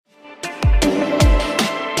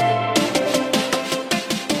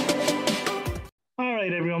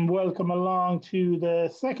welcome along to the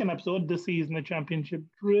second episode this season of Championship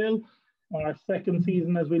Drill, our second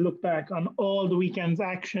season as we look back on all the weekend's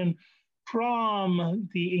action from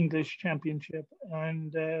the English Championship.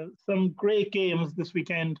 And some great games this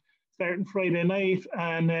weekend, starting Friday night,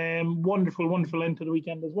 and wonderful, wonderful end to the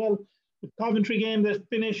weekend as well. The Coventry game that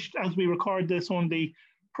finished as we record this only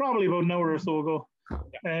probably about an hour or so ago.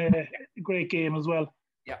 Great game as well.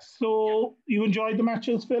 Yeah. So you enjoyed the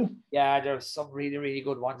matches, Phil? Yeah, there was some really, really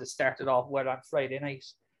good ones that started off well on Friday night.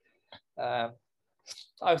 I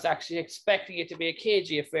was actually expecting it to be a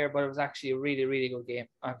cagey affair, but it was actually a really, really good game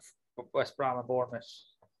on West Brom and Bournemouth.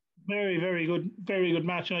 Very, very good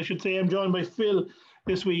match. And I should say I'm joined by Phil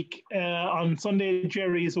this week. On Sunday,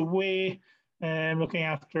 Jerry is away looking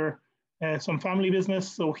after some family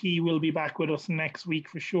business, so he will be back with us next week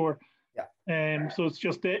for sure. Yeah. So it's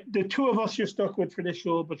just the two of us you're stuck with for this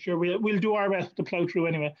show, but sure, we'll do our best to plow through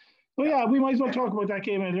anyway. So yeah, we might as well talk about that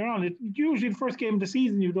game earlier on. It's usually the first game of the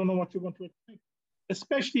season, you don't know what you're going to expect,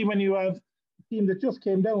 especially when you have a team that just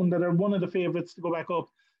came down that are one of the favourites to go back up.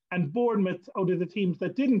 And Bournemouth, out of the teams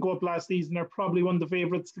that didn't go up last season, are probably one of the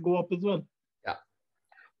favourites to go up as well. Yeah.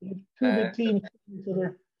 Two big teams for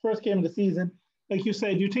their first game of the season. Like you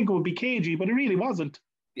said, you think it would be cagey, but it really wasn't.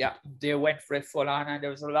 Yeah, they went for it full on, and there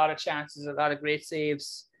was a lot of chances, a lot of great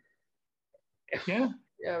saves. Yeah.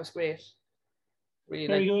 Yeah, it was great. Really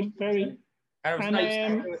very good. Very. And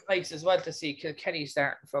it was nice as well to see Kilkenny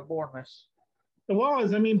starting for Bournemouth. It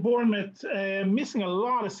was. I mean, Bournemouth missing a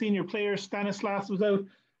lot of senior players. Stanislas was out.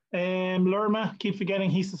 Lerma, keep forgetting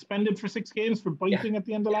he's suspended for 6 games for biting at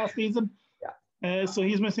the end of last season. Yeah. So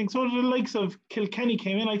he's missing. So the likes of Kilkenny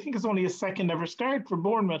came in. I think it's only his second ever start for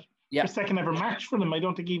Bournemouth. Yeah. His second ever match for them. I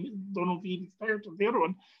don't know if he even started the other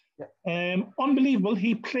one. Yeah. Unbelievable.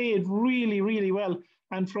 He played really, really well.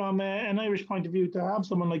 And from an Irish point of view, to have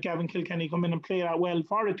someone like Gavin Kilkenny come in and play that well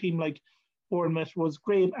for a team like Bournemouth was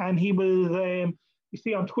great. And he was, you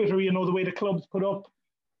see on Twitter, the way the clubs put up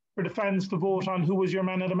for the fans to vote on who was your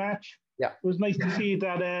man of the match. Yeah. It was nice to see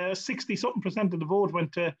that 60-something% of the vote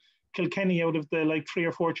went to Kilkenny out of the 3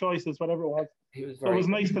 or 4 choices, whatever it was. So it was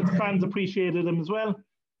nice that the fans appreciated him as well.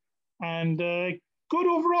 And good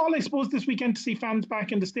overall, I suppose, this weekend to see fans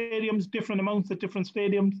back in the stadiums, different amounts at different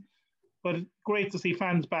stadiums. But great to see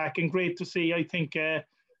fans back, and great to see, I think,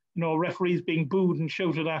 referees being booed and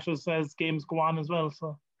shouted at us as games go on as well.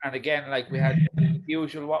 So. And again, we had the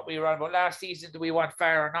usual what we were on about last season, do we want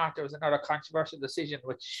fair or not? There was another controversial decision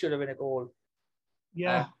which should have been a goal.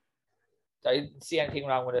 Yeah. I didn't see anything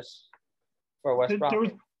wrong with it for West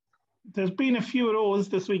Brom. There's been a few of those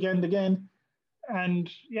this weekend again.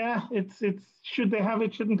 And yeah, it's should they have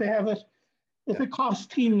it, shouldn't they have it? If it costs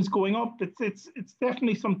teams going up, it's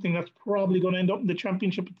definitely something that's probably going to end up in the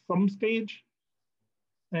championship at some stage.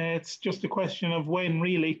 It's just a question of when,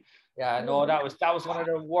 really. Yeah, no, that was one of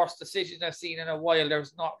the worst decisions I've seen in a while. There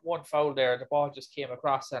was not one foul there. The ball just came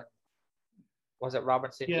across, and was it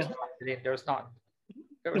Robinson? Yeah. Just it in. There was nothing.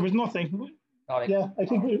 There was nothing. Yeah, I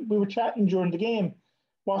think we were chatting during the game,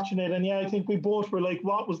 watching it, and yeah, I think we both were like,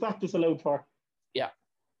 what was that disallowed for? Yeah.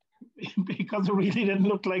 Because it really didn't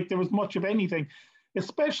look like there was much of anything,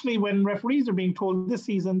 especially when referees are being told this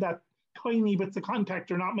season that tiny bits of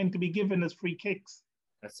contact are not meant to be given as free kicks.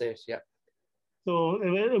 That's it, yeah. So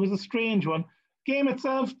it was a strange one. Game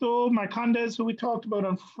itself, though, Marcondes, who we talked about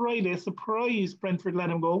on Friday, surprised Brentford let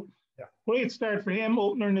him go. Yeah. Great start for him,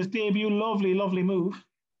 opener in his debut. Lovely, lovely move.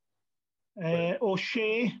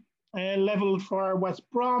 O'Shea levelled for West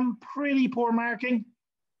Brom. Pretty poor marking.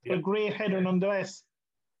 Yeah. A great header nonetheless.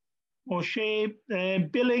 O'Shea,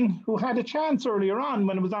 Billing, who had a chance earlier on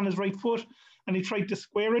when it was on his right foot, and he tried to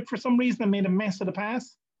square it for some reason and made a mess of the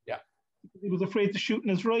pass. Yeah. He was afraid to shoot in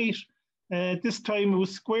his right. This time it was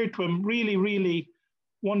squared to him. Really, really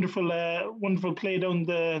wonderful play down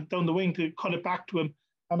the wing to cut it back to him.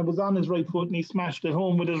 And it was on his right foot, and he smashed it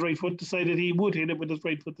home with his right foot, decided he would hit it with his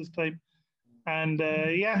right foot this time. And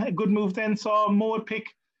a good move then. Saw Moe pick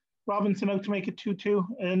Robinson out to make it 2-2.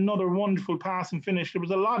 Another wonderful pass and finish. There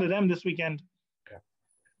was a lot of them this weekend.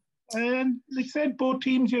 Yeah. And like I said, both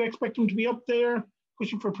teams, you'd expect them to be up there,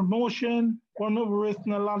 pushing for promotion. One over with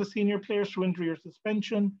a lot of senior players through injury or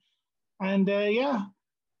suspension. And it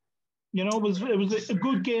was a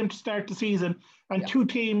good game to start the season. And two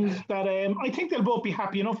teams that I think they'll both be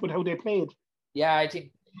happy enough with how they played. Yeah, I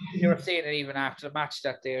think they were saying it even after the match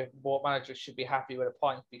that both managers should be happy with a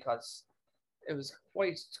point, because it was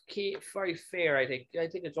quite very fair. I think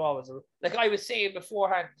a draw was like I was saying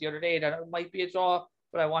beforehand the other day that it might be a draw,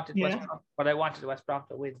 but I wanted West Brom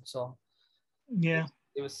to win. So yeah,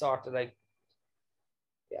 it was sort of like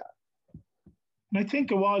And I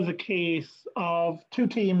think it was a case of two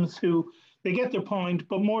teams who they get their point,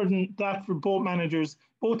 but more than that, for both managers,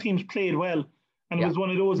 both teams played well. And it Yeah, was one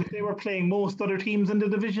of those, if they were playing most other teams in the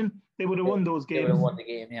division, they would have won those they would have games. won the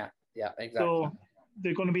game. Yeah, yeah, exactly. So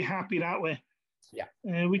they're going to be happy that way. Yeah.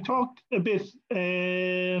 We talked a bit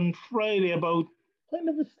on Friday about kind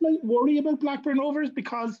of a slight worry about Blackburn Rovers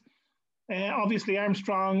because obviously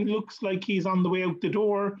Armstrong looks like he's on the way out the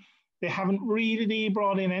door. They haven't really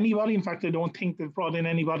brought in anybody. In fact, I don't think they've brought in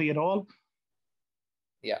anybody at all.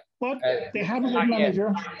 Yeah. But they have a good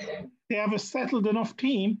manager. They have a settled enough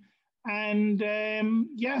team. And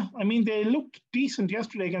yeah, I mean, they looked decent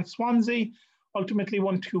yesterday against Swansea, ultimately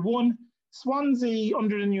won 2-1. Swansea,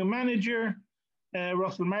 under the new manager,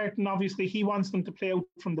 Russell Martin, obviously, he wants them to play out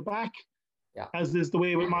from the back, as is the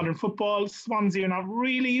way with modern football. Swansea are not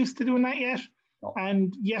really used to doing that yet. No.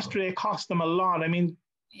 And yesterday cost them a lot. I mean,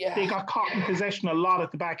 they got caught in possession a lot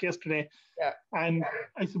at the back yesterday. Yeah. And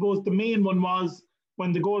I suppose the main one was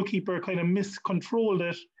when the goalkeeper kind of miscontrolled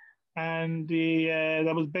it, and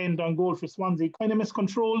that was bend on goal for Swansea, kind of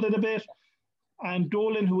miscontrolled it a bit. And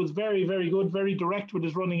Dolan, who was very, very good, very direct with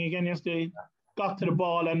his running again yesterday, got to the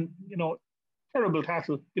ball and, terrible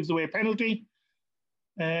tackle, gives away a penalty.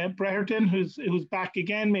 Breherton, who's back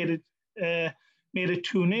again, made it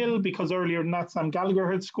 2-0 because earlier than that, Sam Gallagher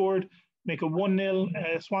had scored, make it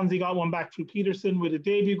 1-0. Swansea got one back through Peterson with a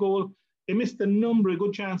debut goal. They missed a number of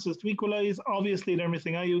good chances to equalise. Obviously, they're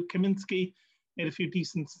missing Ayew. Kaminski made a few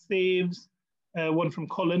decent saves. One from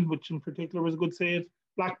Cullen, which in particular was a good save.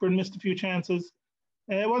 Blackburn missed a few chances.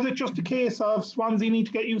 Was it just a case of Swansea need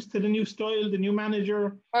to get used to the new style, the new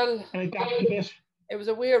manager, and adapt a bit? It was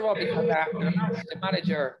a weird one because after the match, the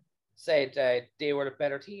manager said they were a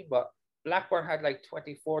better team, but Blackburn had like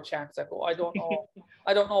 24 chances. I don't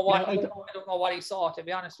know what he saw, to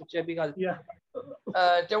be honest with you, because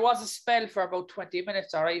there was a spell for about 20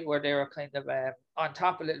 minutes, all right, where they were kind of on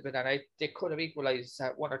top a little bit, and they could have equalised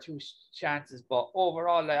one or two chances. But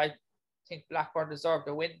overall, I think Blackburn deserved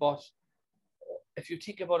a win. But if you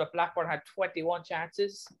think about it, Blackburn had 21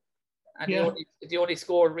 chances, and they only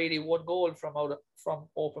scored really one goal from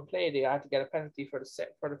open play. They had to get a penalty for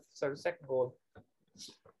the second goal.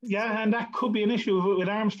 Yeah, and that could be an issue with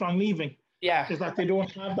Armstrong leaving. Yeah, is that they don't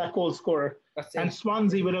have that goal scorer. And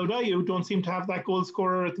Swansea without Ayew don't seem to have that goal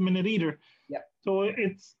scorer at the minute either. Yeah. So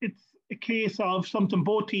it's a case of something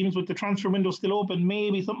both teams, with the transfer window still open,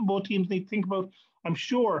 maybe something both teams need to think about. I'm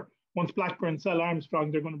sure once Blackburn sell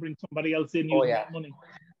Armstrong, they're going to bring somebody else in using that money.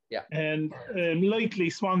 Yeah. And likely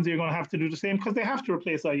Swansea are going to have to do the same because they have to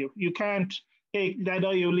replace Ayew. You can't let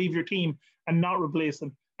Ayew leave your team and not replace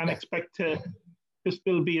him and expect to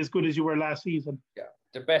still be as good as you were last season. Yeah.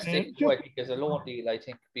 The best thing I think is a loan deal, I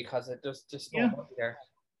think, because there's just no money there.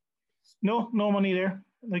 No money there,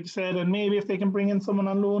 like I said, and maybe if they can bring in someone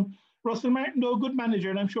on loan. Russell Martin, though, a good manager,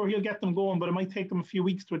 and I'm sure he'll get them going, but it might take them a few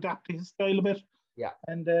weeks to adapt to his style a bit. Yeah.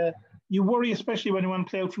 And you worry, especially when you want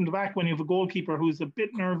to play out from the back, when you have a goalkeeper who's a bit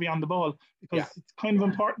nervy on the ball, because it's kind of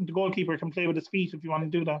important the goalkeeper can play with his feet if you want to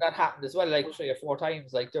do that. That happened as well, like 3 or 4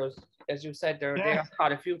 times. Like there was, as you said, they got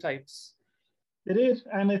caught a few times. It is,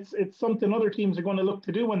 and it's something other teams are going to look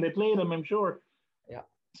to do when they play them, I'm sure. Yeah.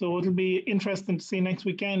 So it'll be interesting to see next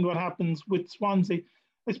weekend what happens with Swansea.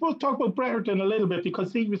 I suppose talk about Breherton a little bit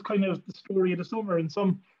because he was kind of the story of the summer in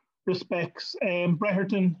some respects.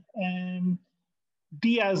 Breherton,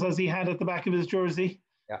 Diaz, as he had at the back of his jersey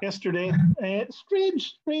yesterday.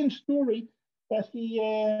 Strange story that he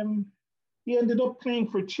ended up playing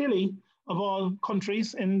for Chile, of all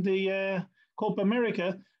countries, in the Copa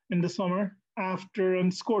America in the summer after,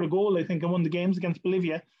 and scored a goal, I think, and won the games against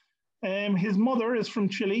Bolivia. His mother is from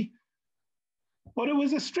Chile, but it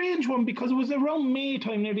was a strange one because it was around May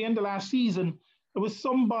time, near the end of last season. There was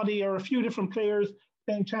somebody or a few different players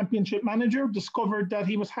playing Championship Manager discovered that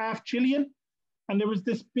he was half Chilean, and there was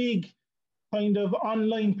this big kind of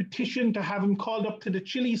online petition to have him called up to the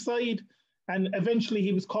Chile side, and eventually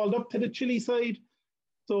he was called up to the Chile side.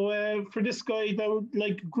 So for this guy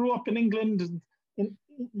that grew up in England and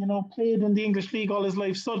played in the English league all his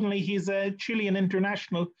life, suddenly he's a Chilean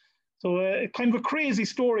international. So kind of a crazy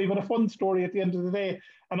story, but a fun story at the end of the day.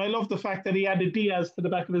 And I love the fact that he added Diaz to the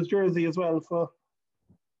back of his jersey as well. So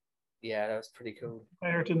yeah, that was pretty cool.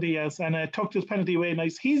 Ayrton Diaz, and tucked his penalty away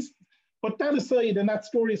nice. But that aside, and that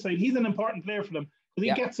story aside, he's an important player for them because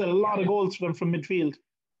he gets a lot of goals for them from midfield.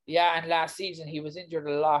 Yeah, and last season he was injured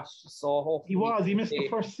a lot, so hopefully he missed the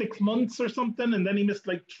first 6 months or something, and then he missed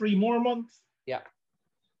like 3 more months. Yeah,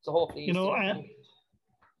 so hopefully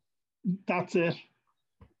that's it.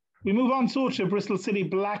 We move on to Bristol City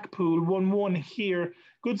Blackpool 1-1 here.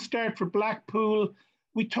 Good start for Blackpool.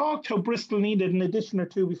 we talked how Bristol needed an addition or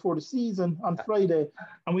two before the season on Friday,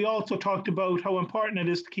 and we also talked about how important it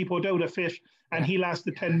is to keep O'Dowda fit, and he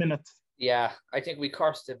lasted 10 minutes. Yeah, I think we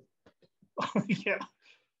cursed him. Yeah,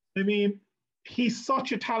 I mean, he's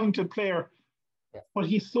such a talented player, but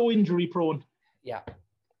he's so injury prone. Yeah.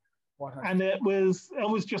 100%. And it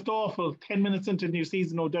was just awful. 10 minutes into the new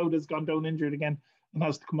season, O'Dowda's gone down injured again and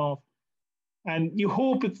has to come off. And you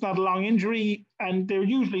hope it's not a long injury, and they're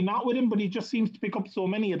usually not with him, but he just seems to pick up so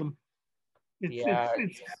many of them.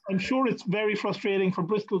 I'm sure it's very frustrating for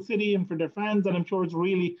Bristol City and for their fans, and I'm sure it's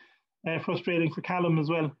really frustrating for Callum as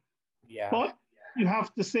well. Yeah. But you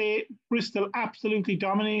have to say Bristol absolutely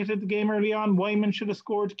dominated the game early on. Wyman should have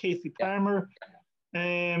scored. Casey Palmer,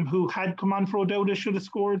 who had come on for O'Dowda, should have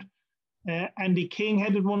scored. Andy King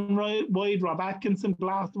headed one wide. Rob Atkinson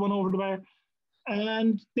blasted one over the bar.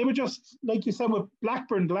 And they were just, like you said, with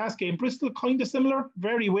Blackburn the last game, Bristol kind of similar,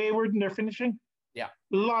 very wayward in their finishing. Yeah.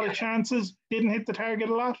 A lot of chances, didn't hit the target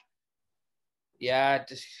a lot. Yeah,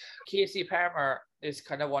 Casey Palmer is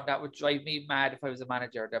kind of one that would drive me mad if I was a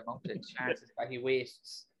manager, the amount of chances that he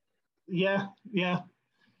wastes. Yeah. If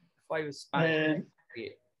I was managing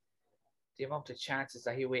the amount of chances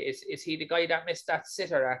that he wastes. Is he the guy that missed that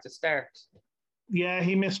sitter at the start? Yeah,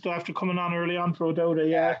 he missed after coming on early on for O'Dowda,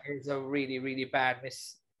 yeah. It was a really, really bad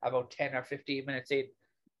miss about 10 or 15 minutes in.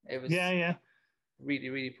 It was really,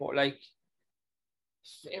 really poor. Like,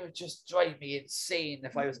 it would just drive me insane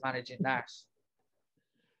if I was managing that.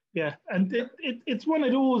 Yeah, and it's one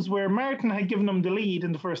of those where Martin had given them the lead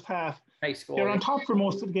in the first half. Nice goal. They were on top for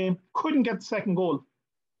most of the game, couldn't get the second goal.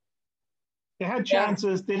 They had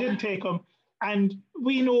chances, they didn't take them. And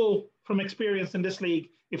we know from experience in this league,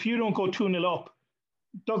 if you don't go 2-0 up,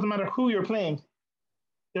 doesn't matter who you're playing,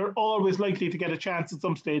 they're always likely to get a chance at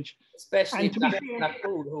some stage. Especially that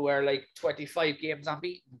pool who are like 25 games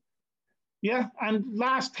unbeaten. Yeah, and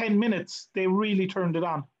last 10 minutes, they really turned it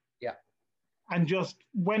on. Yeah. And just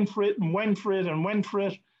went for it and went for it and went for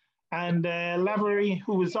it. And Lavery,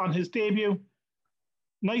 who was on his debut,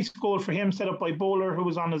 nice goal for him, set up by Bowler, who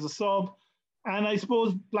was on as a sub. And I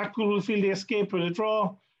suppose Blackpool will feel the escape with a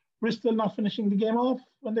draw. Bristol not finishing the game off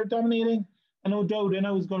when they're dominating. And O'Dowda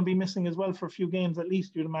now is going to be missing as well for a few games at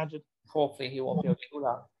least, you'd imagine. Hopefully he won't be able to do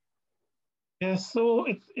that. Yeah, so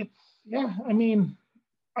I mean,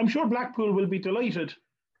 I'm sure Blackpool will be delighted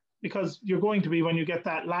because you're going to be when you get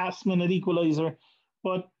that last minute equaliser.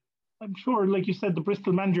 But I'm sure, like you said, the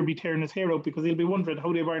Bristol manager will be tearing his hair out because he'll be wondering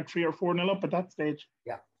how they weren't 3 or 4-0 up at that stage.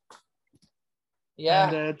 Yeah.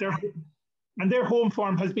 Yeah. And their home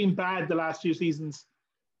form has been bad the last few seasons.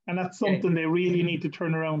 And that's something they really need to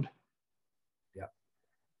turn around.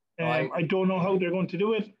 Yeah. I don't know how they're going to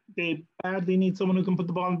do it. They badly need someone who can put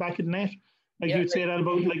the ball back in the net. You'd say that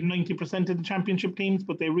about like 90% of the championship teams,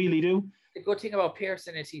 but they really do. The good thing about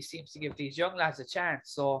Pearson is he seems to give these young lads a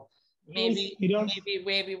chance. So maybe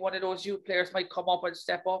one of those youth players might come up and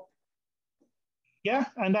step up. Yeah,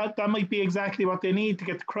 and that might be exactly what they need to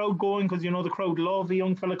get the crowd going because, the crowd love the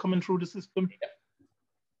young fella coming through the system. Yeah.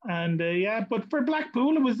 And but for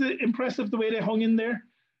Blackpool, it was impressive the way they hung in there.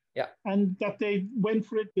 Yeah. And that they went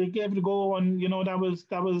for it, they gave it a go, and that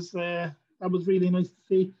was really nice to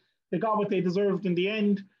see. They got what they deserved in the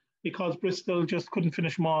end because Bristol just couldn't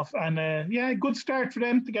finish them off. And good start for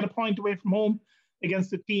them to get a point away from home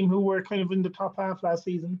against a team who were kind of in the top half last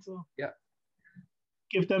season. So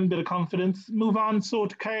give them a bit of confidence. Move on to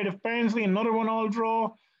Cardiff Barnsley, another 1-1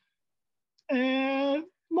 draw.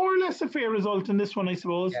 More or less a fair result in this one, I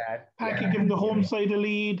suppose. Packy giving the home side a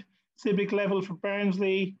lead, Civic level for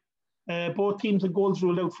Barnsley. Both teams had goals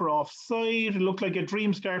ruled out for offside. It looked like a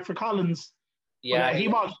dream start for Collins. Yeah, he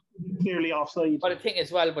was clearly offside. But the thing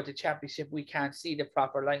as well with the championship, we can't see the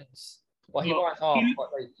proper lines. Well, he wasn't off, but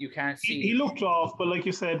you can't see. He looked off, but like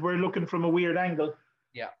you said, we're looking from a weird angle.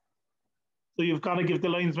 Yeah. So you've got to give the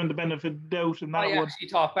linesman the benefit of the doubt. And I actually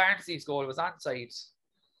thought Barnsley's goal was onside.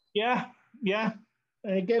 Yeah.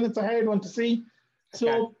 Again, it's a hard one to see.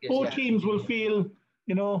 So both teams will feel,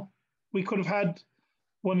 we could have had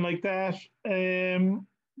one like that.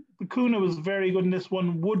 Bakuna was very good in this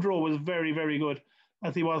one. Woodrow was very, very good,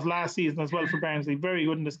 as he was last season as well for Barnsley. Very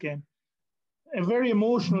good in this game. A very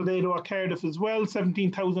emotional day though at Cardiff as well.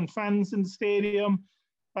 17,000 fans in the stadium,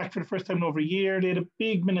 back for the first time in over a year. They had a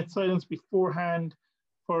big minute silence beforehand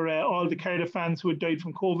for all the Cardiff fans who had died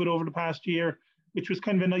from COVID over the past year, which was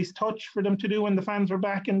kind of a nice touch for them to do when the fans were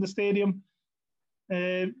back in the stadium.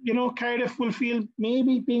 Cardiff will feel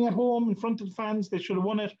maybe being at home in front of the fans, they should have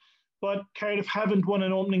won it, but Cardiff haven't won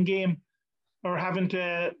an opening game or haven't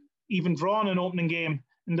even drawn an opening game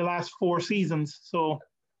in the last 4 seasons. So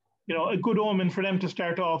a good omen for them to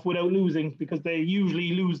start off without losing, because they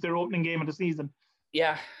usually lose their opening game of the season.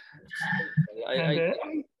 Yeah. And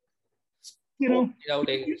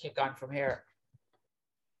they kick on from here.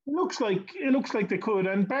 It looks like they could.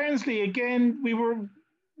 And Barnsley, again, we were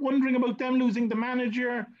wondering about them losing the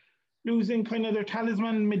manager, losing kind of their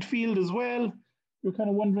talisman midfield as well. We were kind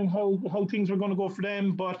of wondering how things were going to go for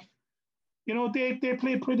them. But, they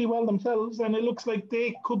played pretty well themselves. And it looks like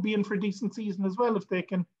they could be in for a decent season as well if they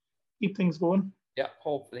can keep things going. Yeah,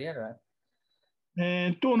 hopefully, anyway.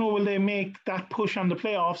 Don't know will they make that push on the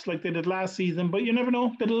playoffs like they did last season. But you never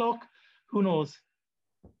know. Bit of luck. Who knows?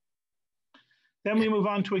 Then we move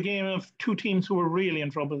on to a game of two teams who were really in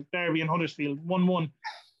trouble, Derby and Huddersfield, 1-1.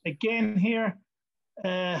 Again here,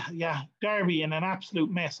 Derby in an absolute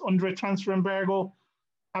mess. Under a transfer embargo,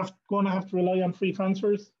 going to have to rely on free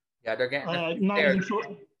transfers. Yeah, they're getting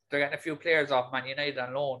a few players off Man United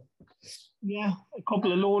on loan. Yeah, a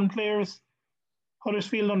couple of loan players.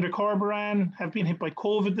 Huddersfield under Corberan have been hit by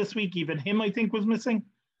COVID this week. Even him, I think, was missing.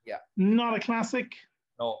 Yeah. Not a classic.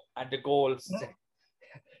 No, and the goals... Yeah.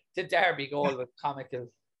 The Derby goal was comical.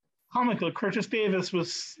 Curtis Davis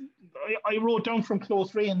was, I wrote down from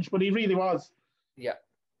close range, but he really was. Yeah.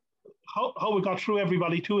 How it got through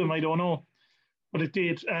everybody to him, I don't know. But it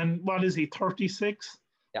did. And what is he, 36?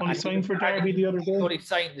 Yeah, only signed for Derby the other day. Only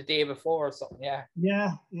signed the day before or something, yeah.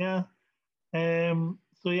 Yeah.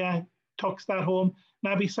 Tucks that home.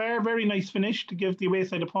 Naby Sarr, very nice finish to give the away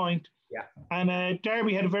side a point. Yeah. And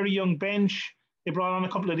Derby had a very young bench. They brought on a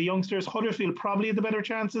couple of the youngsters. Huddersfield probably had the better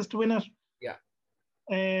chances to win it. Yeah.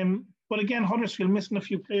 But again, Huddersfield missing a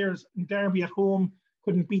few players. And Derby at home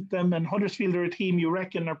couldn't beat them. And Huddersfield are a team you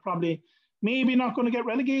reckon are probably maybe not going to get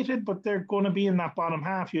relegated, but they're going to be in that bottom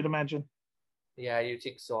half, you'd imagine. Yeah, you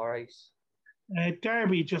think so, right?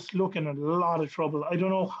 Derby just looking at a lot of trouble. I don't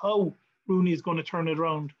know how Rooney's going to turn it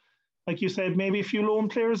around. Like you said, maybe a few loan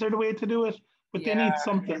players are the way to do it, but they need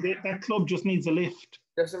something. That club just needs a lift.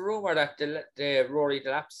 There's a rumour that the Rory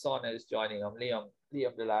Delap's son is joining him, Liam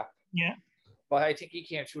Delap. Yeah. But I think he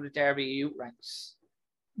came through the Derby youth ranks.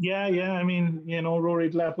 Yeah. I mean, Rory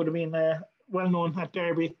Delap would have been well known at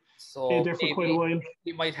Derby. So stayed there for quite a while.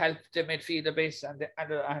 He might help the midfield a bit, and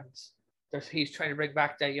he's trying to bring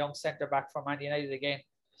back that young centre back from Man United again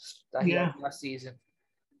that he had last season.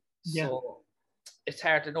 Yeah. So it's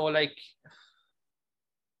hard to know,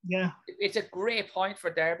 it's a great point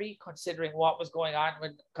for Derby considering what was going on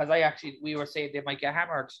because we were saying they might get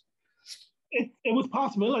hammered. It was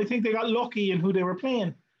possible. I think they got lucky in who they were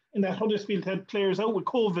playing, in that Huddersfield had players out with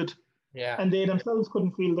COVID, and they themselves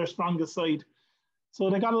couldn't feel their strongest side, so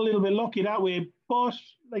they got a little bit lucky that way. But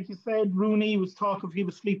like you said, Rooney was talk of he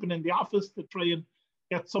was sleeping in the office to try and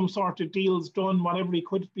get some sort of deals done, whatever he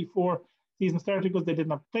could before season started, because they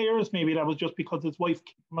didn't have players. Maybe that was just because his wife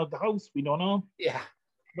kicked him out of the house. We don't know. Yeah.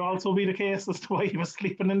 Could also be the case as to why he was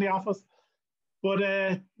sleeping in the office. But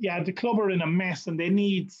the club are in a mess and they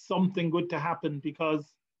need something good to happen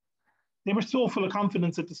because they were so full of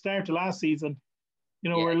confidence at the start of last season.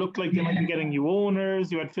 Where it looked like they might be getting new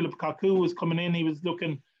owners. You had Philip Kaku was coming in. He was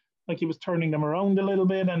looking like he was turning them around a little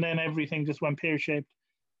bit, and then everything just went pear-shaped.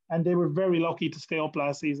 And they were very lucky to stay up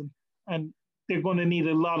last season. And they're going to need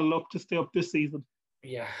a lot of luck to stay up this season.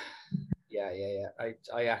 Yeah.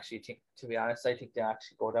 I actually think, to be honest, I think they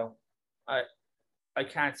actually go down. I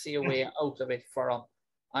can't see a way out of it for them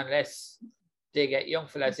unless they get young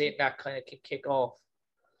fellas in that kind of kick off.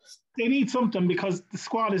 They need something because the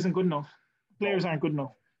squad isn't good enough. Players aren't good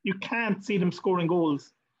enough. You can't see them scoring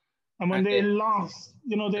goals. And when they lost,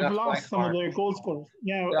 they've lost some of their goal scorers.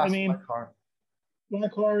 Yeah, I mean,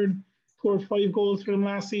 Blackhorn scored 5 goals for them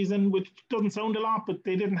last season, which doesn't sound a lot, but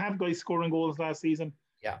they didn't have guys scoring goals last season.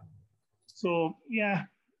 Yeah. So,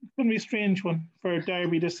 it's going to be a strange one for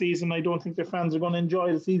Derby this season. I don't think their fans are going to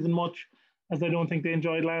enjoy the season much, as I don't think they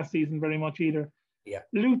enjoyed last season very much either. Yeah.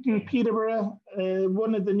 Luton, Peterborough,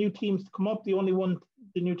 one of the new teams to come up, the only one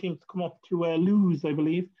the new teams to come up to lose, I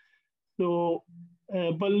believe. So,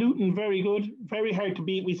 but Luton, very good, very hard to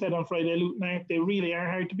beat. We said on Friday, Luton, they really are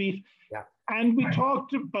hard to beat. Yeah. And we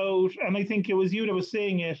talked about, and I think it was you that was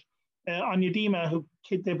saying it, Onyedema, who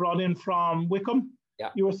kid they brought in from Wickham. Yeah.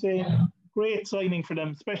 You were saying great signing for them,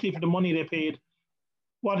 especially for the money they paid.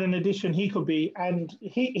 What an addition he could be. And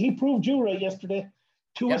he proved you right yesterday.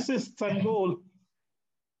 2 assists and a goal.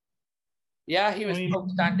 Yeah, he was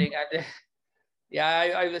outstanding. And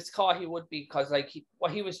I was thought he would be because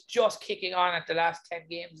he was just kicking on at the last 10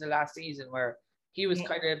 games of last season where he was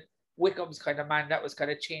kind of Wickham's kind of man that was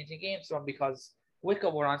kind of changing games for him because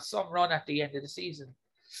Wickham were on some run at the end of the season.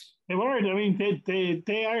 They were. I mean,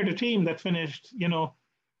 they are the team that finished,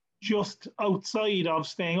 just outside of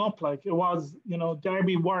staying up. Like it was,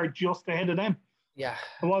 Derby were just ahead of them. Yeah.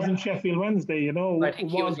 It wasn't Sheffield Wednesday, I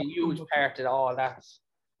think he was a huge part of all that.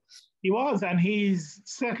 He was, and he's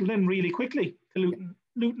settled in really quickly to Luton.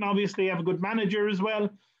 Luton obviously have a good manager as well.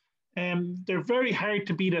 They're very hard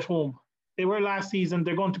to beat at home. They were last season,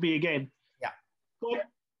 they're going to be again. Yeah. But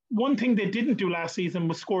one thing they didn't do last season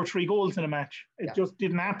was score 3 goals in a match. It just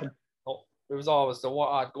didn't happen. No, it was always the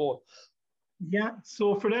odd goal. Yeah,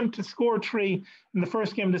 so for them to score 3 in the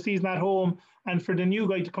first game of the season at home, and for the new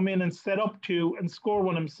guy to come in and set up 2 and score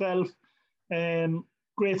 1 himself,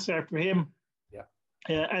 great start for him.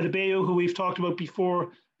 Yeah. Adebayo, who we've talked about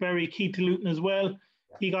before, very key to Luton as well.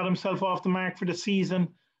 Yeah. He got himself off the mark for the season.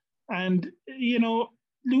 And,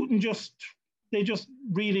 Luton just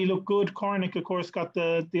really look good. Cornick, of course, got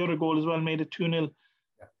the other goal as well, made it 2-0.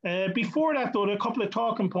 Yeah. Before that, though, a couple of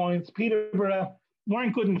talking points. Peterborough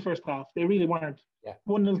weren't good in the first half. They really weren't. Yeah.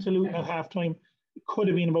 1-0 to Luton at halftime. It could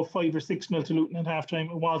have been about 5 or 6-0 to Luton at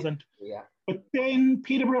halftime. It wasn't. Yeah. But then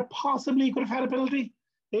Peterborough possibly could have had a penalty.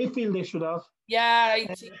 They feel they should have. Yeah, I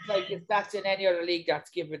think if that's in any other league,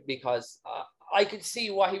 that's given, because I could see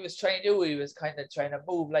what he was trying to do. He was kind of trying to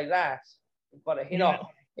move like that, but it hit up.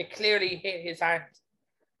 It clearly hit his hand.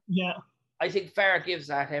 Yeah. I think VAR gives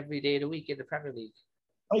that every day of the week in the Premier League.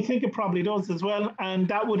 I think it probably does as well, and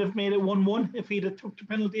that would have made it 1-1 if he'd have took the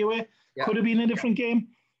penalty away. Yeah. Could have been a different game.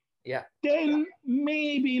 Yeah. Then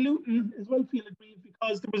maybe Luton as well feel aggrieved,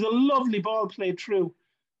 because there was a lovely ball played through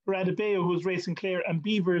for Adebayo, who was racing clear, and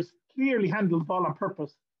Beavers clearly handled the ball on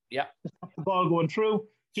purpose. Yeah. To stop the ball going through.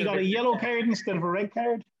 He got a yellow card instead of a red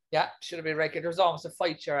card. Yeah, should have been red card. There was almost a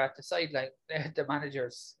fight here at the sideline, the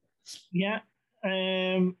managers. Yeah.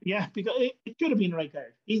 Because it should have been a red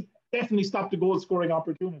card. He definitely stopped the goal scoring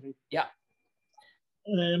opportunity. Yeah.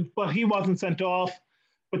 But he wasn't sent off.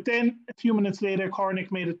 But then a few minutes later,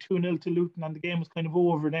 Cornick made it 2-0 to Luton, and the game was kind of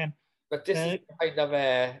over then. But this is kind of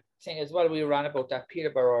a thing as well. We ran about that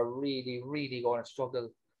Peterborough are really, really going to struggle.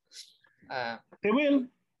 They will.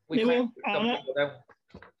 They will.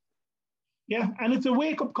 Yeah, and it's a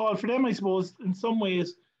wake-up call for them, I suppose, in some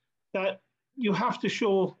ways, that you have to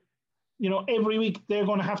show, every week they're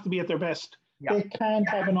going to have to be at their best. Yeah. They can't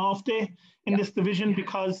have an off day in this division,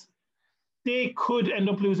 because they could end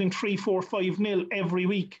up losing 3-4, 5-0 every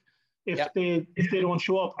week if they don't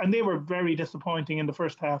show up. And they were very disappointing in the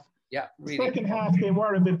first half. Yeah, really. The second half, they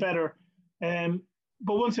were a bit better.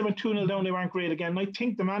 But once they went 2-0 down, they weren't great again. And I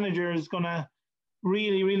think the manager is going to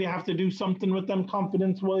really, really have to do something with them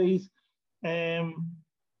confidence-wise.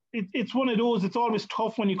 It's one of those, it's always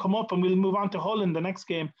tough when you come up, and we'll move on to Hull in the next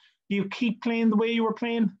game. Do you keep playing the way you were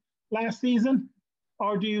playing last season,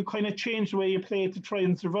 or do you kind of change the way you play to try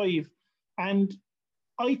and survive? And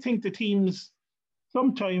I think the teams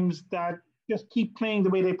sometimes that just keep playing the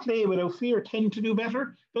way they play without fear tend to do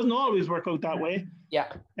better. Doesn't always work out that way.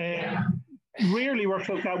 Yeah. Rarely works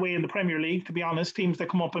out that way in the Premier League, to be honest. Teams that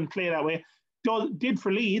come up and play that way did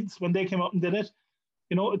for Leeds when they came up and did it.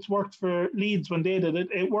 It's worked for Leeds when they did it.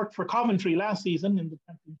 It worked for Coventry last season in the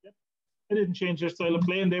Championship. They didn't change their style of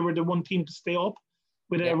playing. They were the one team to stay up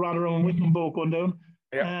with Rotherham and Whitman both going down.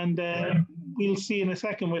 Yeah. And we'll see in a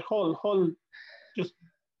second with Hull. Hull just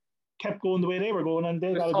kept going the way they were going, and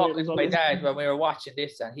they got a great result. My dad, when we were watching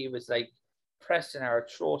this, and he was like, Preston are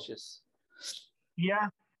atrocious. Yeah,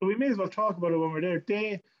 so we may as well talk about it when we're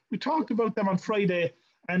there. We talked about them on Friday,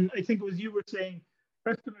 and I think it was you were saying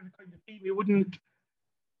Preston are the kind of team it wouldn't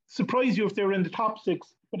surprise you if they were in the top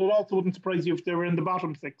 6, but it also wouldn't surprise you if they were in the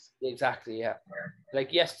bottom 6. Exactly, yeah.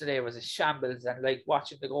 Like yesterday was a shambles, and like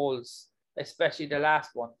watching the goals, especially the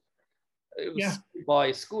last one, it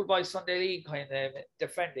was schoolboy Sunday League kind of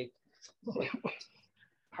defending. It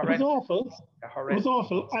was awful. It was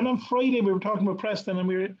awful. And on Friday we were talking about Preston, and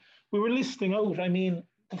we were listing out, the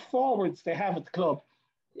forwards they have at the club.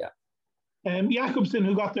 Yeah. Jakobsen,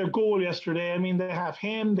 who got their goal yesterday, they have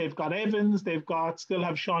him, they've got Evans, still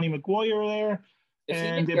have Shawnee Maguire there.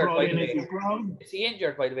 And they brought in Izzy Brown. Is he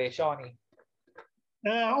injured, by the way, Shawnee?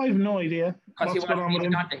 I have no idea. Because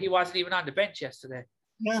he wasn't even on the bench yesterday.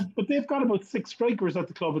 Yeah, but they've got about 6 strikers at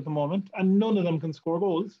the club at the moment, and none of them can score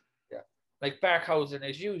goals. Yeah, like Barkhausen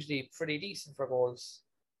is usually pretty decent for goals.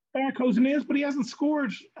 Barkhausen is, but he hasn't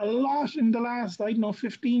scored a lot in the last,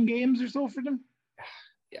 15 games or so for them.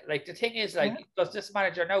 Yeah, like the thing is, does this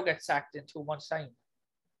manager now get sacked in 2 months' time?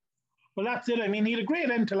 Well, that's it. He had a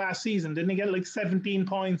great end to last season. Didn't he get 17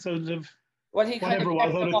 points out of whatever it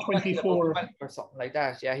was, out of 24? Or something like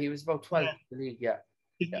that. Yeah, he was about 12 in the league, yeah.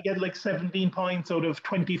 Did he get 17 points out of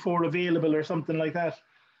 24 available or something like that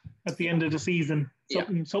at the end of the season?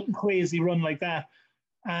 Something crazy run like that.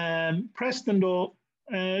 Preston, though,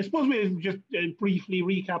 I suppose we'll just briefly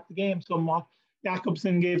recap the game somewhat.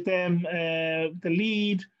 Jakobsen gave them the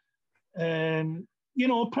lead.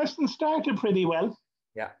 Preston started pretty well.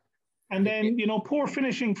 Yeah. And then, poor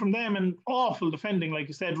finishing from them and awful defending, like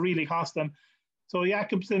you said, really cost them. So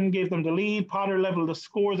Jakobsen gave them the lead. Potter leveled the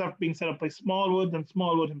scores after being set up by Smallwood. Then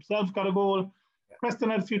Smallwood himself got a goal. Yeah. Preston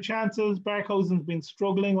had a few chances. Barkhausen's been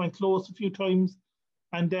struggling, went close a few times.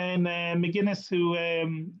 And then McGuinness, who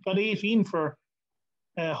got 18 for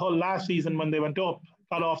Hull last season when they went up,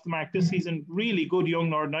 got off the mark this season. Really good young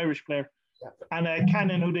Northern Irish player. Yeah. And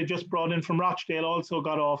Cannon, who they just brought in from Rochdale, also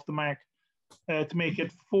got off the mark to make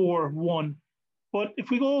it 4-1. But if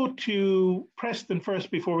we go to Preston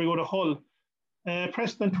first before we go to Hull,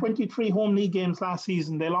 Preston 23 home league games last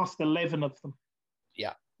season. They lost 11 of them.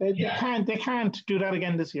 Yeah. They can't do that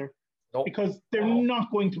again this year. Nope. Because they're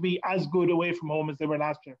not going to be as good away from home as they were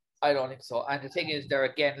last year. I don't think so. And the thing is, they're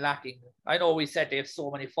again lacking. I know we said they have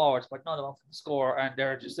so many forwards, but none of them can score, and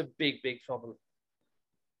they're just a big, big trouble.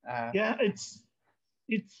 It's.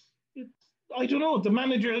 I don't know. The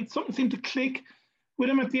manager, something seemed to click with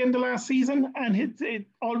him at the end of last season, and it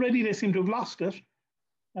already they seem to have lost it,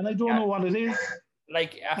 and I don't know what it is.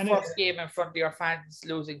 Like first game in front of your fans,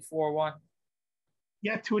 losing 4-1.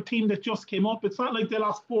 Yeah, to a team that just came up. It's not like they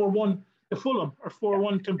lost 4-1 to Fulham or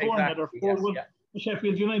 4-1 to Bournemouth or 4-1 to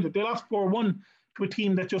Sheffield United. They lost 4-1 to a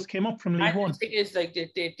team that just came up from League One. The thing is, like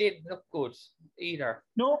they didn't look good either.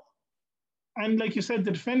 No, and like you said,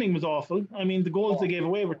 the defending was awful. I mean, the goals they gave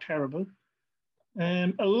away were terrible.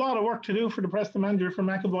 A lot of work to do for the Preston manager, for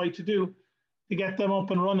McAvoy to do to get them up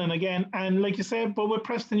and running again. And like you said, but with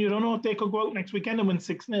Preston, you don't know if they could go out next weekend and win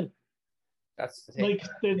 6-0. That's the thing.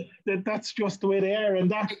 Like that's just the way they are,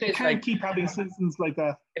 and that they can't keep having seasons like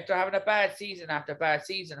that. If they're having a bad season after bad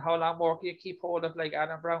season, how long more can you keep hold of like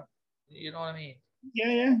Adam Brown? You know what I mean?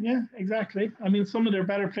 Yeah, exactly. I mean, some of their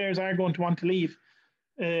better players are going to want to leave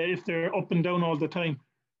if they're up and down all the time.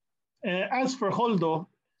 As for Hull, though,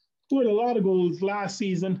 scored a lot of goals last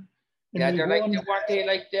season. Yeah, weren't they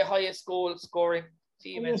like the highest goal scoring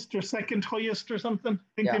team? Highest or second highest or something.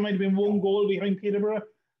 I think they might have been one goal behind Peterborough.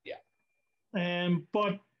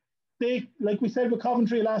 But they, like we said with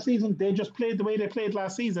Coventry last season, they just played the way they played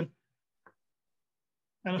last season.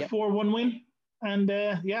 And a 4-1 win.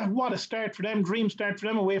 And what a start for them. Dream start for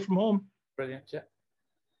them away from home. Brilliant, yeah.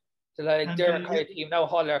 So like they're a kind of team now,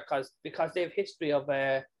 Huller, because they have history of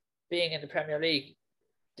being in the Premier League.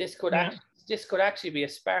 This could actually be a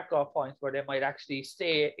spark off point where they might actually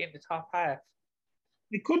stay in the top half.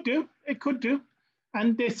 It could do.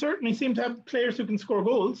 And they certainly seem to have players who can score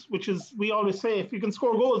goals, which is, we always say, if you can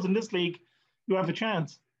score goals in this league, you have a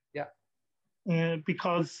chance. Yeah.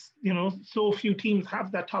 Because, so few teams have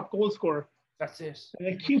that top goal scorer. That's it.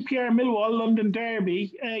 QPR Millwall, London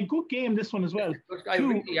Derby. Good game, this one as well. I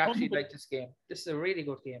really actually like this game. This is a really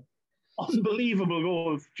good game. Unbelievable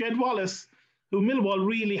goals. Jed Wallace, who Millwall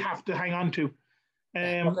really have to hang on to.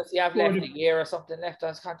 Does he have left a year or something left on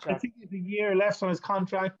his contract? I think he has a year left on his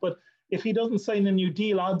contract, but if he doesn't sign a new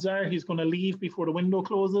deal, odds are he's going to leave before the window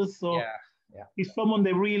closes. So he's someone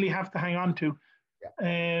they really have to hang on to.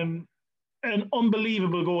 Yeah. An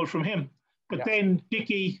unbelievable goal from him. But then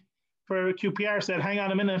Dickey for QPR said, hang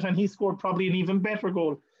on a minute, and he scored probably an even better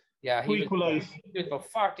goal. Yeah, he was about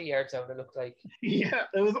 40 yards out, it looked like. Yeah,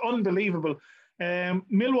 it was unbelievable.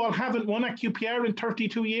 Millwall haven't won at QPR in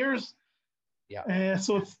 32 years. Yeah.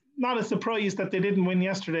 So it's not a surprise that they didn't win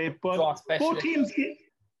yesterday. But both teams,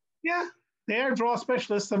 they are draw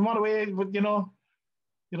specialists. And what a way,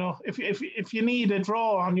 if you need a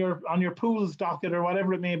draw on your pools docket or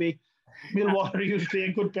whatever it may be, Millwall are usually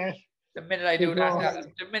a good bet. The minute I do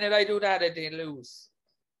that, they lose.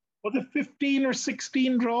 Was it 15 or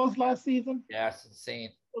 16 draws last season? Yeah, it's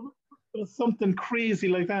insane. It was something crazy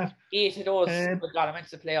like that. 8 of those got them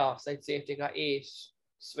into the playoffs. I'd say if they got 8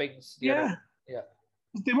 swings. Yeah.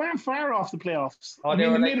 They weren't far off the playoffs. Oh, they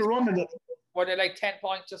made a run of it. Were they like 10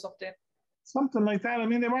 points or something? Something like that. I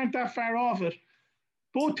mean, they weren't that far off it.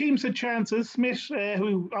 Both teams had chances. Smith,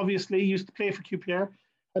 who obviously used to play for QPR,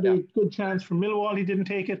 had a good chance for Millwall. He didn't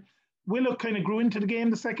take it. Willock kind of grew into the game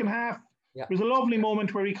the second half. Yeah. There was a lovely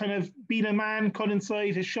moment where he kind of beat a man, cut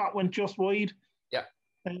inside. His shot went just wide. Yeah.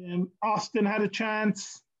 Austin had a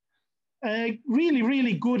chance. Really,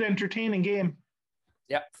 really good, entertaining game.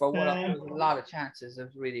 Yeah, for Willock, a lot of chances. It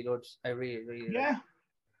was really good. I really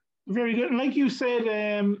very good. And like you said,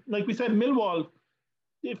 like we said, Millwall,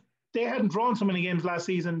 if they hadn't drawn so many games last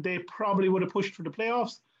season, they probably would have pushed for the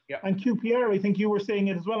playoffs. Yeah. And QPR, I think you were saying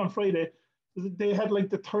it as well on Friday, they had like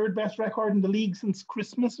the third best record in the league since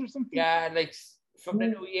Christmas or something. Yeah, like from the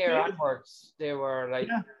new year onwards, they were like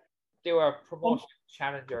they were promotion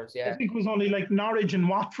challengers. I Yeah, think it was only like Norwich and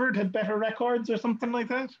Watford had better records or something like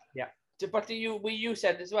that. yeah. But you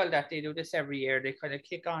said as well that they do this every year. They kind of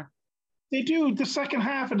kick on. They do. The second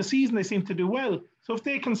half of the season, they seem to do well. So if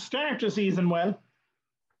they can start the season well,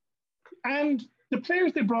 and the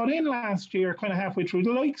players they brought in last year, kind of halfway through,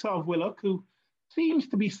 the likes of Willock, who seems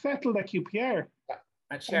to be settled at QPR, Yeah.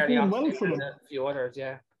 And and Shirley doing Austin well for and them. a few others,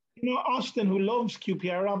 yeah. You know, Austin, who loves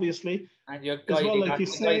QPR, obviously, And your as guy well, they like got, you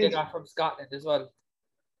the guy they said. got from Scotland as well.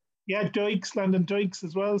 Yeah, Dykes, Landon Dykes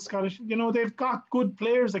as well, Scottish. You know, they've got good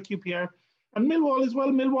players at QPR. And Millwall as well.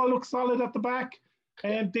 Millwall looks solid at the back.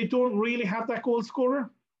 And they don't really have that goal scorer,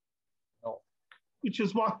 No. which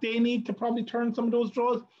is what they need to probably turn some of those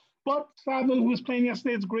draws. But Saville, who was playing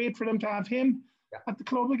yesterday, it's great for them to have him at the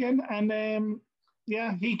club again. And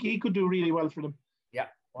yeah, he could do really well for them. Yeah.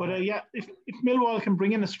 But yeah, if Millwall can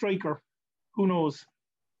bring in a striker, who knows?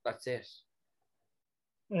 That's it.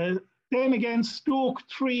 Then again, Stoke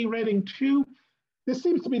 3, Reading 2. This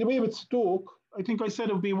seems to be the way with Stoke. I think I said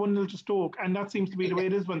it would be 1-0 to Stoke, and that seems to be the way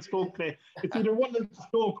it is when Stoke play. It's either 1-0 to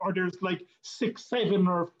Stoke or there's like 6-7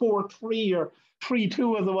 or 4-3 or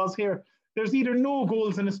 3-2 as it was here. There's either no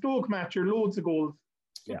goals in a Stoke match or loads of goals.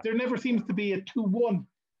 Yeah. There never seems to be a 2-1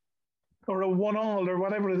 or a 1-1 or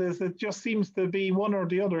whatever it is. It just seems to be one or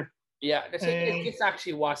the other. Yeah, the thing is, this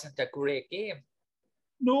actually wasn't a great game.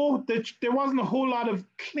 No, there wasn't a whole lot of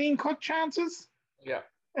clean-cut chances. Yeah.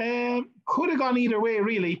 Could have gone either way,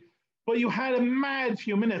 really. But you had a mad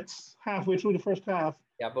few minutes halfway through the first half.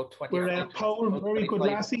 Yeah, about 20. Where Paul, very good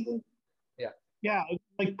last season. Yeah. Yeah,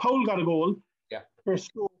 like Paul got a goal. Yeah. For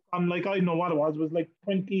Stoke on, like, I don't know what it was like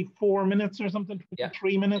 24 minutes or something,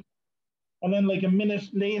 23 minutes. And then like a minute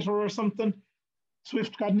later or something,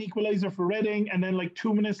 Swift got an equaliser for Reading. And then like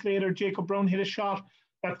 2 minutes later, Jacob Brown hit a shot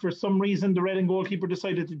that for some reason the Reading goalkeeper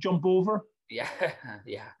decided to jump over. Yeah,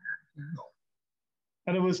 yeah.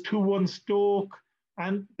 And it was 2-1 Stoke.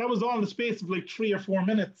 And that was all in the space of like 3 or 4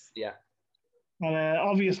 minutes. Yeah. And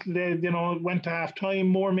obviously, they, went to half time.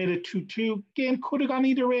 Moore made it 2-2. Game could have gone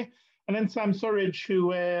either way. And then Sam Surridge,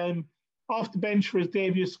 who off the bench for his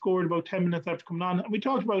debut, scored about 10 minutes after coming on. And we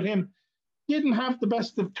talked about him. Didn't have the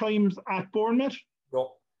best of times at Bournemouth.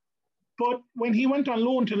 No. But when he went on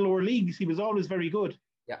loan to the lower leagues, he was always very good.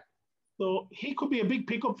 Yeah. So he could be a big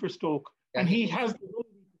pickup for Stoke. Yeah, and he has the ability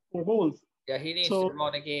to score goals. Yeah, he needs to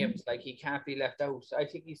run a games. Like, he can't be left out. I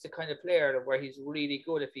think he's the kind of player where he's really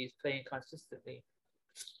good if he's playing consistently.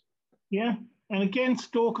 Yeah, and again,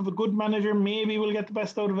 Stoke have a good manager. Maybe we'll get the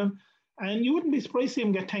best out of him. And you wouldn't be surprised to see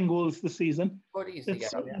him get 10 goals this season. But easily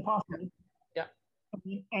it's get possible. Yeah.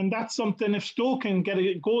 And that's something, if Stoke can get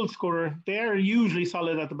a goal scorer, they're usually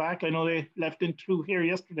solid at the back. I know they left in through here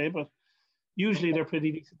yesterday, but usually they're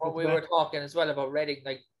pretty decent. Well, we were talking as well about Reading.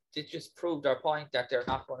 Like, it just proved our point that they're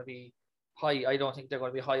not going to be high. I don't think they're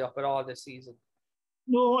going to be high up at all this season.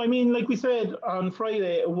 No, I mean, like we said on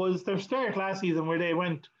Friday, it was their start last season where they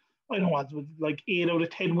went, I don't know what, with like 8 out of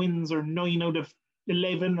 10 wins or 9 out of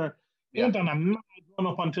 11, or they went on a mad run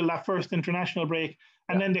up until that first international break.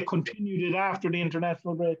 And then they continued it after the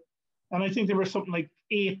international break. And I think they were something like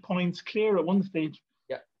 8 points clear at one stage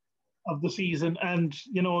of the season. And,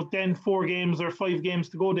 then 4 games or 5 games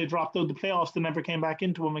to go, they dropped out the playoffs and never came back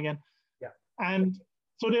into them again. Yeah. And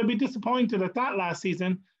so they'll be disappointed at that last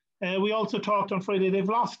season. We also talked on Friday, they've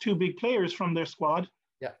lost 2 big players from their squad.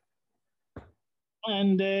 Yeah.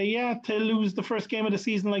 And to lose the first game of the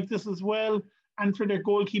season like this as well, and for their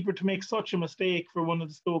goalkeeper to make such a mistake for one of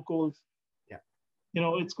the Stoke goals.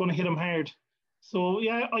 It's going to hit them hard. So,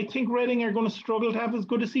 yeah, I think Reading are going to struggle to have as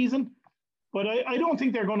good a season. But I don't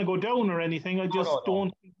think they're going to go down or anything. I just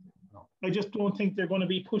don't think they're going to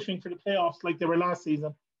be pushing for the playoffs like they were last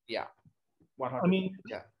season. Yeah. 100%. I mean,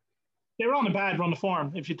 they're on a bad run of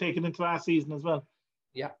form if you take it into last season as well.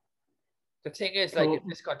 Yeah. The thing is, like, if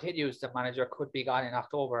this continues, the manager could be gone in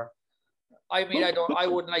October. I mean, I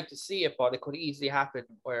wouldn't like to see it, but it could easily happen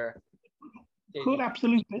where... Could,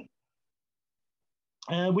 absolutely.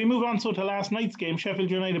 We move on to last night's game,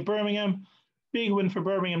 Sheffield United Birmingham. Big win for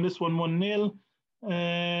Birmingham, this one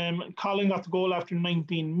 1-0. Colin got the goal after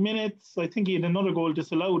 19 minutes. I think he had another goal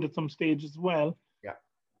disallowed at some stage as well. Yeah.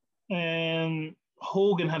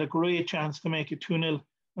 Hogan had a great chance to make it 2-0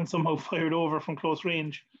 and somehow fired over from close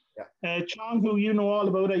range. Yeah. Chong, who you know all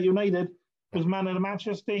about at United, was man of the match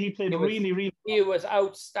yesterday. He played really. He was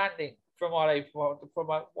outstanding from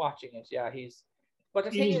watching it. Yeah, But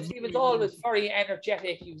the thing is, he was always very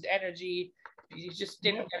energetic. He was energy. He just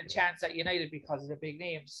didn't get a chance at United because of the big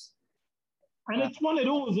names. And it's one of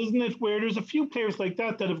those, isn't it, where there's a few players like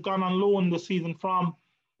that have gone on loan this season from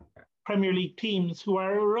Premier League teams who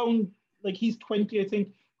are around, like he's 20, I think,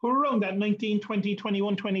 who are around that 19, 20,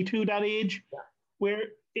 21, 22, that age, Yeah. where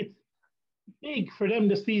it's big for them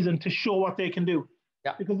this season to show what they can do.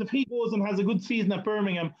 Yeah. Because if he goes and has a good season at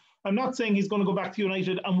Birmingham, I'm not saying he's going to go back to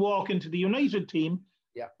United and walk into the United team,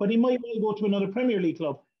 Yeah. but he might well go to another Premier League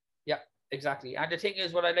club. Yeah, exactly. And the thing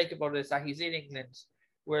is, what I like about it is that he's in England,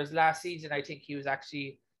 whereas last season I think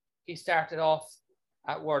he started off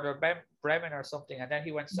at Werder Bremen or something, and then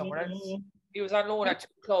he went somewhere else. He was on loan at 2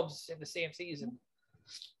 clubs in the same season.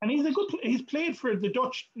 And he's played for the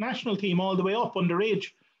Dutch national team all the way up underage.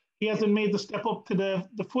 He hasn't made the step up to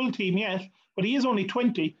the full team yet, but he is only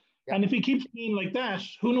 20. Yeah. And if he keeps playing like that,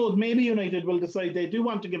 who knows, maybe United will decide they do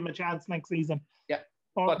want to give him a chance next season. Yeah.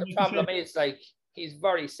 But the problem is, like, he's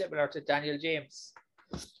very similar to Daniel James.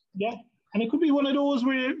 Yeah. And it could be one of those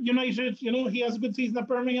where United, he has a good season at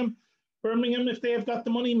Birmingham. Birmingham, if they have got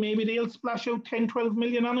the money, maybe they'll splash out 10, 12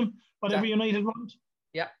 million on him, whatever United want.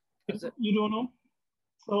 Yeah. You don't know.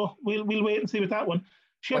 So we'll wait and see with that one.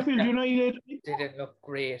 Sheffield United didn't look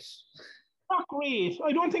great. Not great.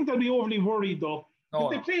 I don't think they'll be overly worried though.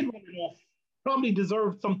 No, if they played well enough, probably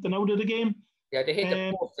deserved something out of the game. Yeah, they hit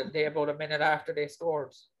the post and they about a minute after they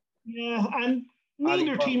scored. Yeah, and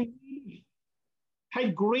neither team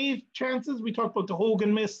had great chances. We talked about the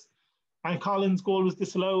Hogan miss, and Collins' goal was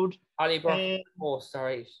disallowed. Ali Burke post, all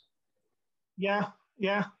right. Yeah.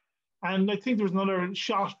 And I think there was another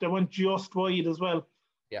shot that went just wide as well.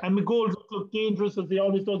 Yeah. And the goals look dangerous as he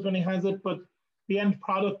always does when he has it, but the end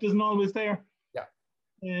product isn't always there. Yeah.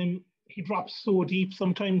 He drops so deep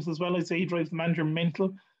sometimes as well. I'd say he drives the manager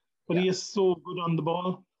mental, but he is so good on the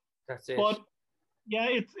ball. That's it. But yeah,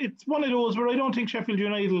 it's one of those where I don't think Sheffield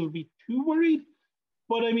United will be too worried.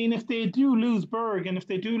 But I mean, if they do lose Berg and if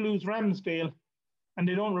they do lose Ramsdale and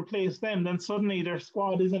they don't replace them, then suddenly their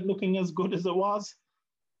squad isn't looking as good as it was.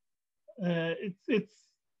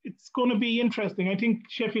 It's going to be interesting. I think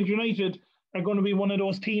Sheffield United are going to be one of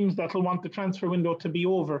those teams that will want the transfer window to be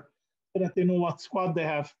over so that they know what squad they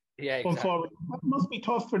have going forward. That must be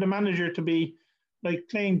tough for the manager to be like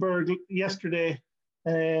playing Berg yesterday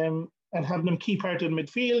and having him key part of the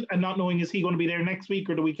midfield and not knowing is he going to be there next week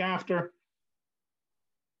or the week after.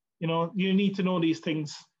 You need to know these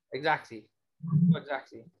things. Exactly.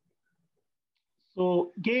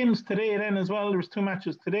 So games today then as well. There's 2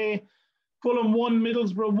 matches today. Fulham 1,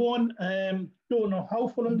 Middlesbrough 1. Don't know how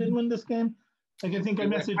Fulham didn't win this game. I think I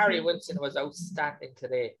messaged Harry Wilson was outstanding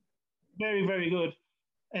today. Very, very good.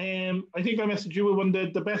 I think I messaged you with one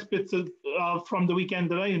of the best bits from the weekend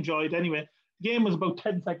that I enjoyed anyway. The game was about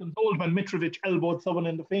 10 seconds old when Mitrovic elbowed someone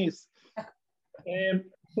in the face.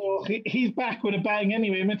 So he's back with a bang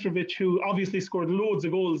anyway. Mitrovic, who obviously scored loads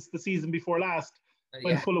of goals the season before last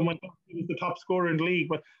when Fulham went up, he was the top scorer in the league.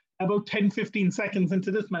 But about 10, 15 seconds into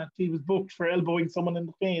this match, he was booked for elbowing someone in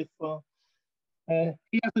the face. So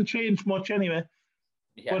he hasn't changed much anyway.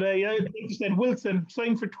 Yeah. But like you said, Wilson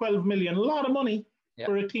signed for 12 million. A lot of money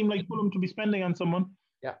for a team like Fulham to be spending on someone.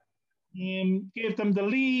 Yeah. Gave them the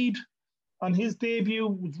lead on his debut.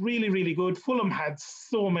 Was really, really good. Fulham had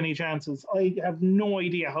so many chances. I have no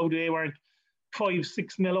idea how they weren't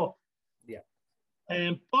 5-6-0 up.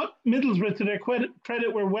 Yeah. But Middlesbrough, to their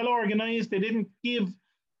credit, were well organised. They didn't give,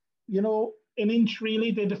 an inch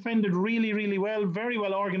really. They defended really, really well, very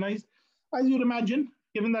well organised, as you'd imagine,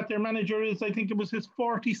 given that their manager is, I think it was his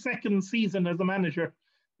 42nd season as a manager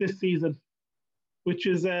this season, which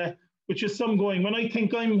is some going. When I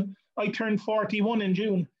think I turned 41 in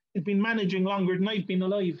June, it's been managing longer than I've been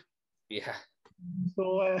alive. Yeah.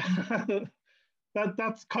 So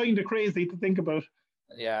that's kind of crazy to think about.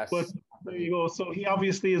 Yes. But there you go. So he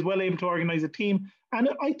obviously is well able to organise a team. And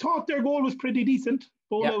I thought their goal was pretty decent.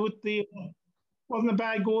 Bola with the wasn't a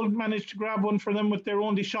bad goal. Managed to grab one for them with their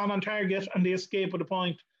only shot on target and they escape with a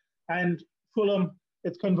point. And Fulham,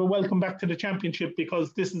 it's kind of a welcome back to the Championship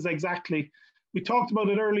because this is exactly, we talked about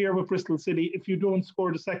it earlier with Bristol City. If you don't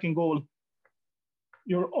score the second goal,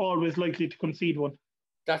 you're always likely to concede one.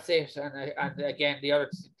 That's it. And again, the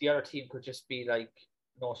other team could just be like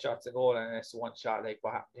no shots a goal and it's one shot like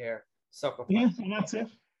what happened here. Sucker. Yeah, and that's it.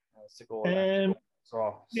 That's a goal.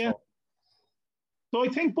 So I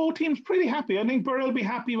think both teams pretty happy. I think Borough will be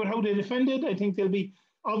happy with how they defended. I think they'll be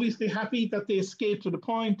obviously happy that they escaped to the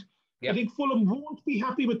point. Yep. I think Fulham won't be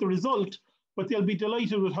happy with the result, but they'll be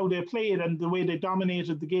delighted with how they played and the way they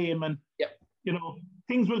dominated the game. And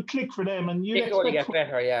things will click for them. And they can only get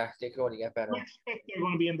better. Yeah, they can only get better. I expect they're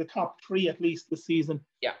going to be in the top 3 at least this season.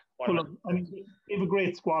 Yeah, Fulham. I mean, they have a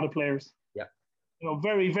great squad of players. Yeah,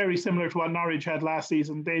 very, very similar to what Norwich had last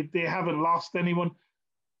season. They haven't lost anyone.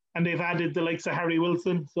 And they've added the likes of Harry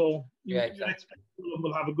Wilson. So you expect Fulham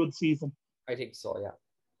will have a good season. I think so,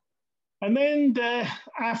 yeah. And then the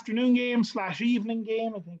afternoon game / evening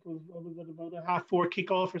game, I think was it about a 4:30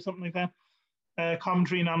 kickoff or something like that.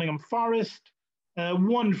 Coventry, Nottingham Forest.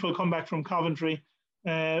 Wonderful comeback from Coventry,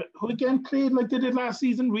 who again played like they did last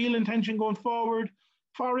season, real intention going forward.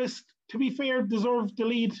 Forest, to be fair, deserved the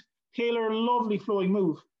lead. Taylor, lovely flowing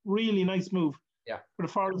move, really nice move for the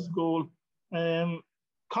Forest goal.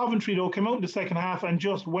 Coventry, though, came out in the second half and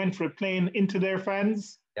just went for it, playing into their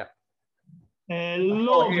fans.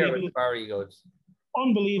 Lovely. Very good.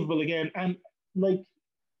 Unbelievable again. And like,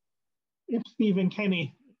 if Stephen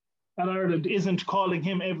Kenny at Ireland isn't calling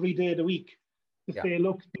him every day of the week to say,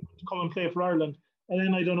 look, come and play for Ireland, and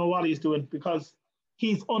then I don't know what he's doing, because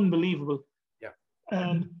he's unbelievable.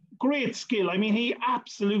 And great skill. I mean, he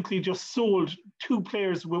absolutely just sold 2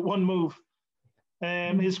 players with one move.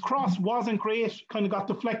 His cross wasn't great, kind of got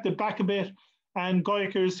deflected back a bit. And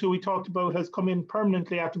Goyekers, who we talked about, has come in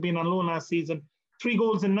permanently after being on loan last season. 3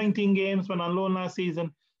 goals in 19 games when on loan last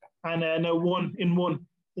season, and now 1 in 1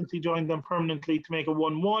 since he joined them permanently to make a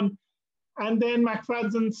 1-1. And then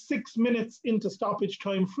McFadden, 6 minutes into stoppage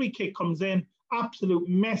time, free kick comes in, absolute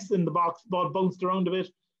mess in the box, ball bounced around a bit,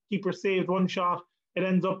 keeper saved 1 shot, it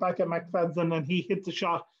ends up back at McFadden and he hits a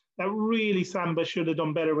shot that really Samba should have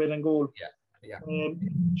done better with in goal.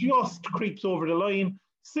 Just creeps over the line,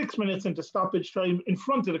 6 minutes into stoppage time in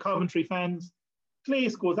front of the Coventry fans.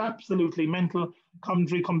 Place goes absolutely mental.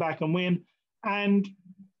 Coventry come back and win. And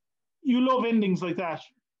you love endings like that,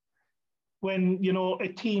 when, you know, a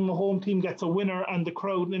home team gets a winner and the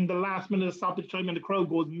crowd in the last minute of stoppage time and the crowd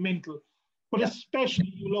goes mental. But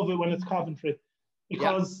especially you love it when it's Coventry,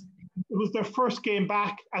 because it was their first game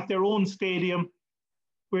back at their own stadium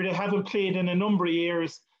where they haven't played in a number of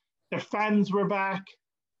years. Their fans were back,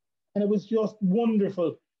 and it was just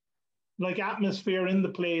wonderful, like, atmosphere in the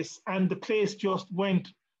place, and the place just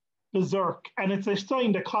went berserk. And it's a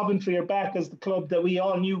sign that Coventry are back as the club that we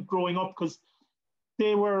all knew growing up, because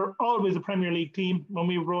they were always a Premier League team when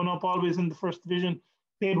we were growing up, always in the first division.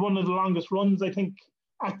 They had one of the longest runs, I think,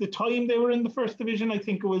 at the time they were in the first division. I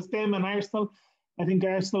think it was them and Arsenal. I think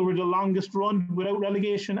Arsenal were the longest run without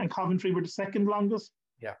relegation, and Coventry were the second longest.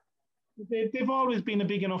 They've always been a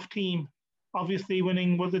big enough team. Obviously,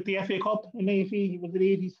 winning, was it the FA Cup in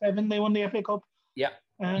 87? They won the FA Cup.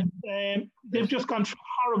 And they've just gone through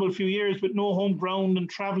a horrible few years with no home ground and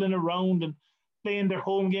travelling around and playing their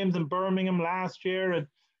home games in Birmingham last year, and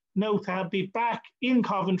now to be back in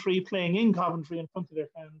Coventry, playing in Coventry in front of their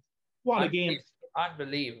fans. What a game.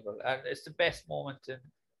 Unbelievable. And it's the best moment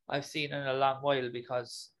I've seen in a long while,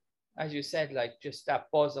 because, as you said, like, just that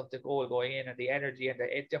buzz of the goal going in and the energy and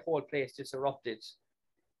the whole place just erupted.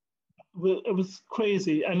 Well, it was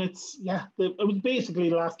crazy, and it was basically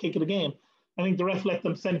the last kick of the game. I think the ref let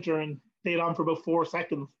them centre and stayed on for about 4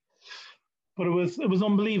 seconds, but it was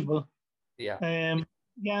unbelievable. And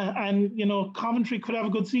you know, Coventry could have a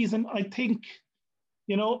good season. I think,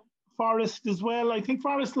 you know, Forest as well. I think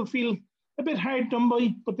Forest will feel a bit hard done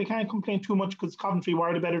by, but they can't complain too much because Coventry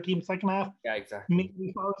were the better team second half. Exactly.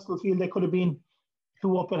 Maybe Forest will feel they could have been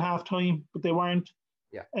 2 up at half time, but they weren't.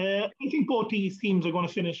 I think both these teams are going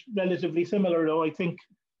to finish relatively similar, though. I think,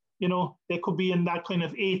 you know, they could be in that kind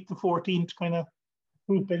of 8th to 14th kind of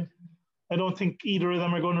grouping. I don't think either of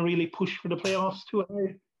them are going to really push for the playoffs too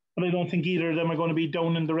hard, but I don't think either of them are going to be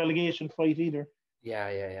down in the relegation fight either.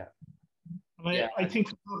 I think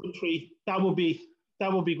for Coventry, that would be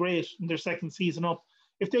great in their second season up.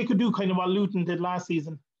 If they could do kind of what Luton did last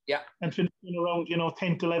season, and finish around, you know,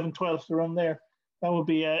 10th, 11th, 12th around there, that would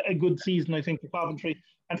be a good season, I think, for Coventry.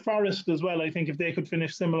 And Forest as well, I think if they could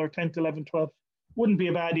finish similar, 10th, 11th, 12th, wouldn't be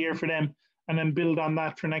a bad year for them, and then build on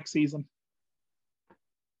that for next season.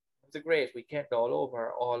 It's a great weekend all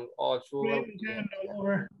over, all through. Great weekend all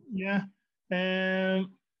over, I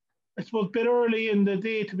suppose a bit early in the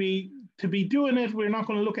day to be doing it. We're not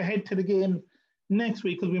going to look ahead to the game next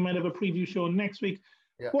week because we might have a preview show next week.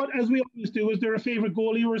 But as we always do, is there a favourite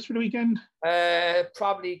goal of yours for the weekend?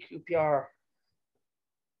 Probably QPR.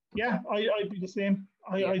 Yeah, I'd be the same.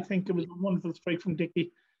 I think it was a wonderful strike from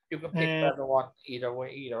Dickey. You can pick either one, either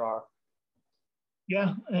way, either or.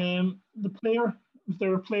 Yeah, the player, is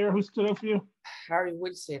there a player who stood out for you? Harry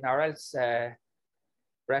Wilson, or else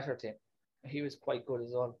Bretterton. He was quite good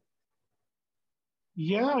as well.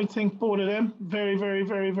 Yeah, I think both of them very, very,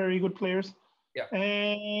 very, very good players.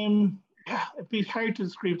 It'd be hard to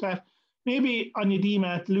describe that. Maybe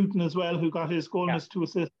Onyedima at Luton as well, who got his goal and his 2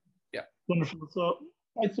 assists. Wonderful. So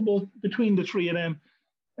I suppose between the 3 of them,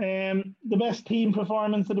 the best team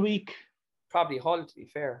performance of the week, probably Hull, to be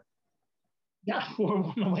fair.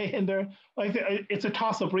 4-1 away in there. I think it's a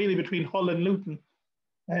toss-up really between Hull and Luton.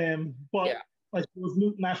 But I suppose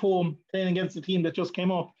Luton at home playing against a team that just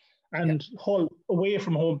came up, and Hull away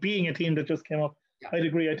from home being a team that just came up. I'd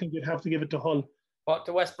agree. I think you'd have to give it to Hull. But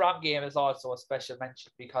the West Brom game is also a special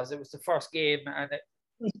mention because it was the first game, and it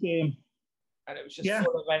was just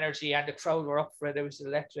full of energy, and the crowd were up for it. It was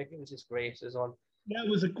electric. It was just great as well. Yeah, it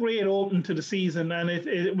was a great open to the season, and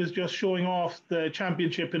it was just showing off the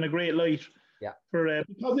championship in a great light. Yeah.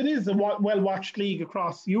 Because it is a well-watched league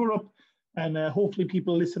across Europe, and hopefully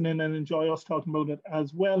people listen in and enjoy us talking about it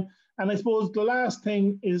as well. And I suppose the last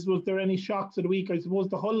thing is, was there any shocks of the week? I suppose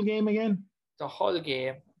the Hull game again. The Hull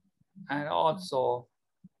game, and also,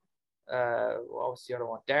 what was the other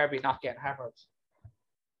one? Derby not getting hammered.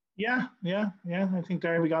 Yeah. I think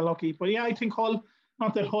Derby got lucky, but yeah, I think Hull.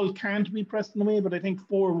 Not that Hull can't be Preston away, but I think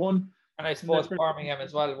 4-1. And I suppose Birmingham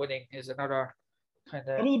as well winning is another kind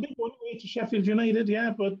of. It was a big one away to Sheffield United, yeah,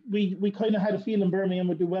 but we kind of had a feeling Birmingham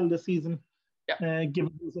would do well this season,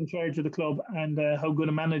 given who's in charge of the club and how good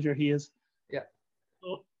a manager he is. Yeah.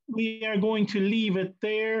 So we are going to leave it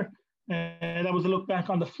there. That was a look back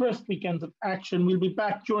on the first weekend of action. We'll be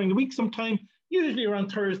back during the week sometime, usually around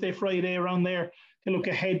Thursday, Friday, around there, to look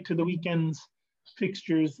ahead to the weekend's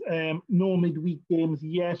fixtures. No midweek games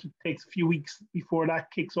yet. It takes a few weeks before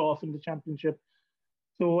that kicks off in the championship.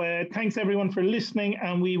 So thanks everyone for listening,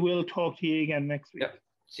 and we will talk to you again next week.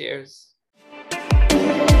 Cheers.